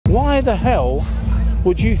Why the hell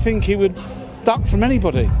would you think he would duck from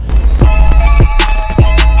anybody?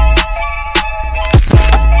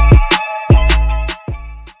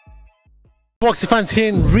 Boxing fans here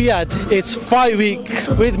in Riyadh, it's fight week.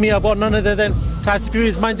 With me I've got none other than Tyson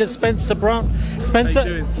Fury's manager Spencer Brown.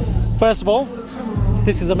 Spencer, first of all,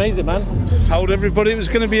 this is amazing, man. Told everybody it was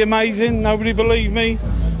going to be amazing. Nobody believed me.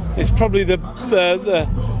 It's probably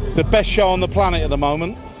the best show on the planet at the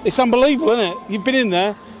moment. It's unbelievable, isn't it? You've been in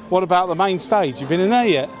there. What about the main stage? You've been in there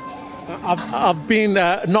yet? I've been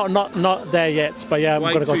not there yet, but yeah, I'm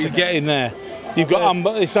going to go to get in there. You've got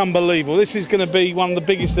it's unbelievable. This is going to be one of the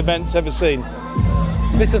biggest events ever seen.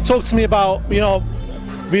 Listen, talk to me about, we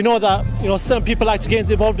know that certain people like to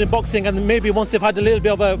get involved in boxing, and maybe once they've had a little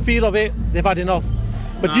bit of a feel of it, they've had enough.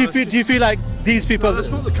 But no, do you feel like these people? No, that's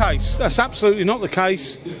not the case. That's absolutely not the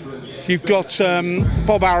case. You've got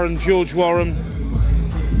Bob Arum, George Warren,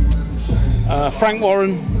 Frank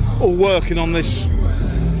Warren, all working on this.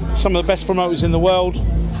 Some of the best promoters in the world.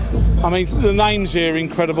 I mean, the names here are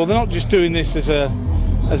incredible. They're not just doing this as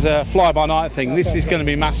a fly-by-night thing. This is going to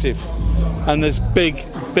be massive, and there's big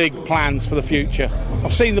plans for the future.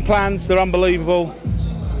 I've seen the plans; they're unbelievable.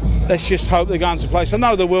 Let's just hope they go into place. I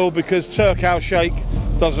know they will, because Turk Al-Sheikh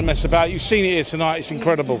doesn't mess about. You've seen it here tonight; it's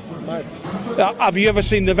incredible. Have you ever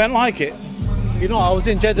seen an event like it? I was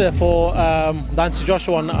in Jeddah for the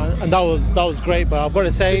anti-Joshua one, and that was great. But I've got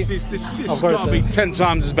to say, this has got to be 10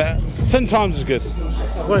 times as better, 10 times as good.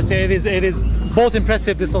 I've got to say, it is both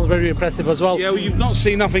impressive. This one's very impressive as well. Yeah, well, you've not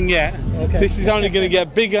seen nothing yet. Okay. This is only going to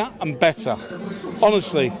get bigger and better,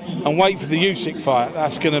 honestly. And wait for the Usyk fight.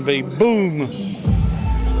 That's going to be boom.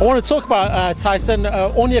 I want to talk about Tyson.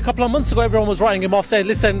 Only a couple of months ago, everyone was writing him off, saying,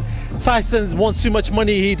 listen, Tyson wants too much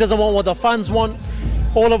money. He doesn't want what the fans want.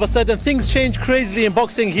 All of a sudden, things change crazily in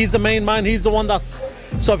boxing. He's the main man. He's the one that's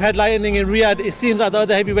sort of headlining in Riyadh. It seems like the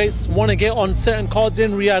other heavyweights want to get on certain cards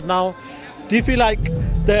in Riyadh now. Do you feel like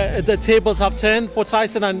the tables have turned for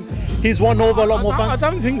Tyson and he's won over a lot more fans?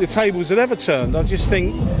 I don't think the tables have ever turned. I just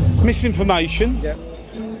think misinformation. Yeah.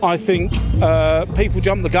 I think people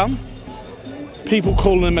jump the gun. People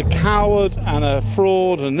calling him a coward and a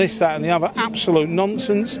fraud and this, that and the other. Absolute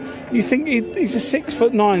nonsense. You think he's a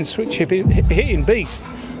 6'9" switch hitting beast.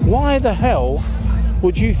 Why the hell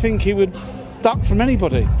would you think he would duck from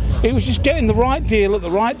anybody? It was just getting the right deal at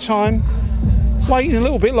the right time, waiting a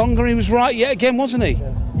little bit longer. He was right yet again, wasn't he?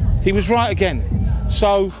 He was right again.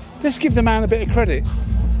 So let's give the man a bit of credit.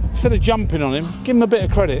 Instead of jumping on him, give him a bit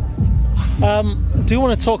of credit. Do you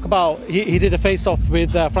want to talk about, he did a face-off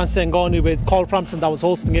with Francis Ngannou with Carl Frampton that was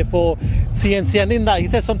hosting it for TNT, and in that he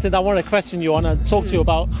said something that I want to question you on and talk to you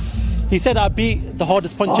about. He said, I beat the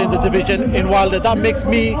hardest puncher in the division in Wilder. That makes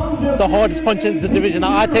me the hardest puncher in the division.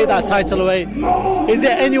 I take that title away. Is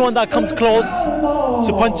there anyone that comes close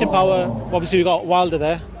to punching power? Obviously we got Wilder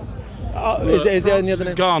there. Is there any other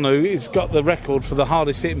name? Ngannou has got the record for the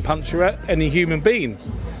hardest hitting puncher at any human being.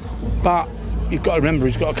 But you've got to remember,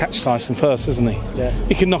 he's got to catch Tyson first, hasn't he? Yeah.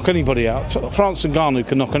 He can knock anybody out. Francis Ngannou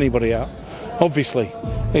can knock anybody out. Obviously,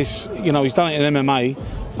 he's done it in MMA,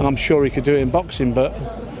 and I'm sure he could do it in boxing. But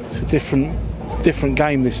it's a different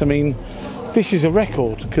game. This, I mean, this is a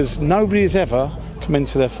record because nobody has ever come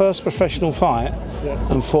into their first professional fight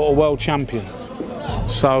and fought a world champion.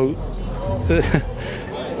 So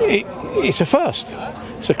it's a first.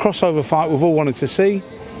 It's a crossover fight we've all wanted to see.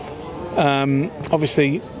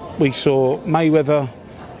 Obviously, we saw Mayweather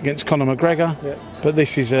against Conor McGregor, but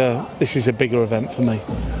this is a bigger event for me.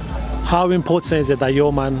 How important is it that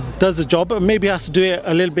your man does the job, but maybe has to do it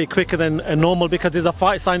a little bit quicker than normal, because there's a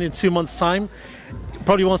fight signed in 2 months' time?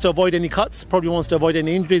 Probably wants to avoid any cuts, probably wants to avoid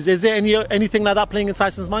any injuries. Is there anything like that playing in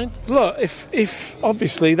Tyson's mind? Look, if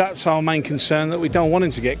obviously that's our main concern, that we don't want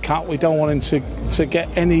him to get cut, we don't want him to get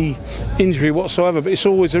any injury whatsoever, but it's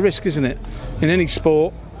always a risk, isn't it? In any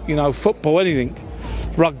sport, football, anything,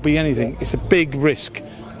 rugby, anything, it's a big risk,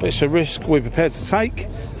 but it's a risk we're prepared to take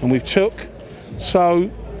and we've took.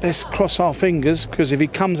 So let's cross our fingers, because if he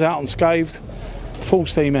comes out unscathed, full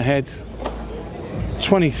steam ahead.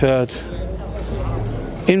 23rd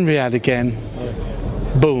in Riyadh again.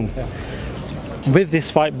 Boom. With this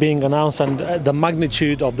fight being announced and the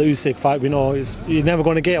magnitude of the Usyk fight, we know you're never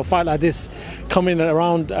going to get a fight like this coming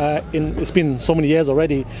around. It's been so many years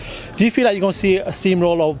already. Do you feel like you're going to see a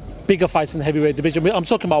steamroll of bigger fights in the heavyweight division? I'm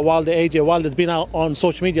talking about Wilder, AJ. Wilder's been out on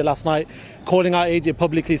social media last night calling out AJ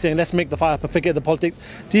publicly, saying let's make the fight up and forget the politics.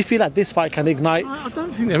 Do you feel like this fight can ignite? I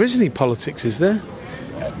don't think there is any politics, is there?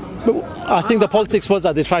 I think the politics was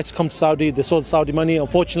that they tried to come to Saudi, they saw the Saudi money.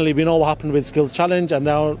 Unfortunately, we know what happened with Skills Challenge, and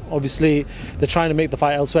now obviously they're trying to make the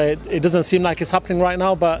fight elsewhere. It doesn't seem like it's happening right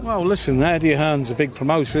now, but... Well, listen, Eddie Hearn's a big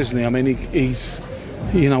promoter, isn't he? I mean, he's,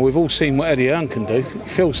 you know, we've all seen what Eddie Hearn can do. He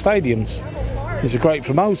fills stadiums. He's a great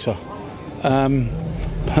promoter.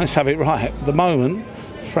 Let's have it right. At the moment,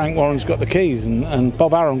 Frank Warren's got the keys, and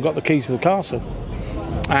Bob Arum got the keys to the castle.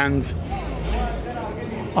 And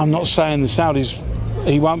I'm not saying the Saudis,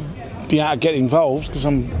 he won't be able to get involved, because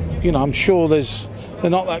I'm sure they're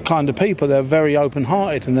not that kind of people. They're very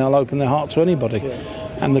open-hearted, and they'll open their heart to anybody. Yeah.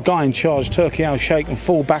 And the guy in charge, Turki Al-Sheikh, and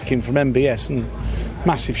full backing from MBS, and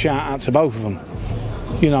massive shout out to both of them.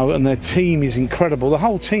 You know, and their team is incredible. The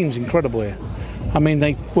whole team's incredible here. I mean,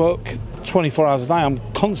 they work 24 hours a day. I'm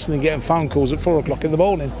constantly getting phone calls at 4 o'clock in the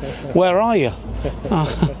morning. Where are you?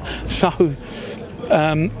 So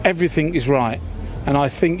everything is right, and I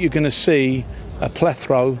think you're going to see a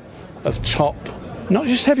plethora of top, not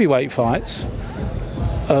just heavyweight fights,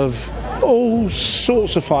 of all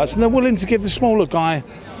sorts of fights, and they're willing to give the smaller guy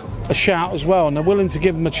a shout as well, and they're willing to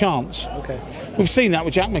give him a chance. Okay. We've seen that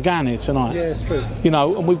with Jack McGann here tonight. Yeah, it's true. You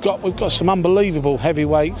know, and we've got some unbelievable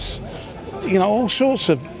heavyweights. You know, all sorts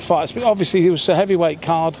of fights. But obviously, he was a heavyweight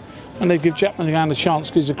card, and they give Jack McGann a chance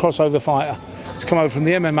because he's a crossover fighter. He's come over from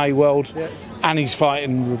the MMA world, yeah, and he's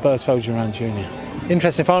fighting Roberto Duran Jr.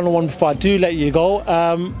 Interesting. Final one before I do let you go.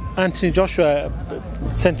 Anthony Joshua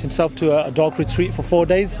sent himself to a dog retreat for 4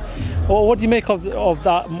 days. Well, what do you make of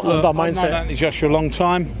that mindset? I've known Anthony Joshua a long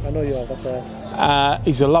time. I know you have. That's right.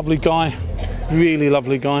 He's a lovely guy, really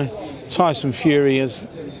lovely guy. Tyson Fury is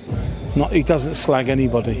not. He doesn't slag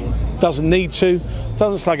anybody. Doesn't need to.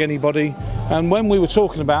 Doesn't slag anybody. And when we were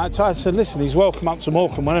talking about it, Tyson said, "Listen, he's welcome up to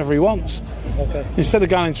Morecambe whenever he wants. Okay. Instead of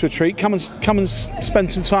going into a retreat, come and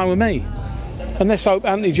spend some time with me." And let's hope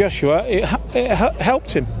Anthony Joshua, it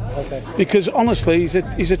helped him. Okay. Because honestly, he's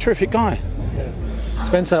a terrific guy. Yeah.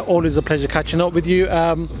 Spencer, always a pleasure catching up with you.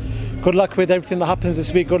 Good luck with everything that happens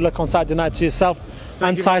this week. Good luck on Saturday night to yourself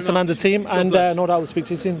and Tyson and the team. And no doubt we'll speak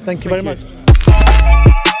to you soon. Thank you very much.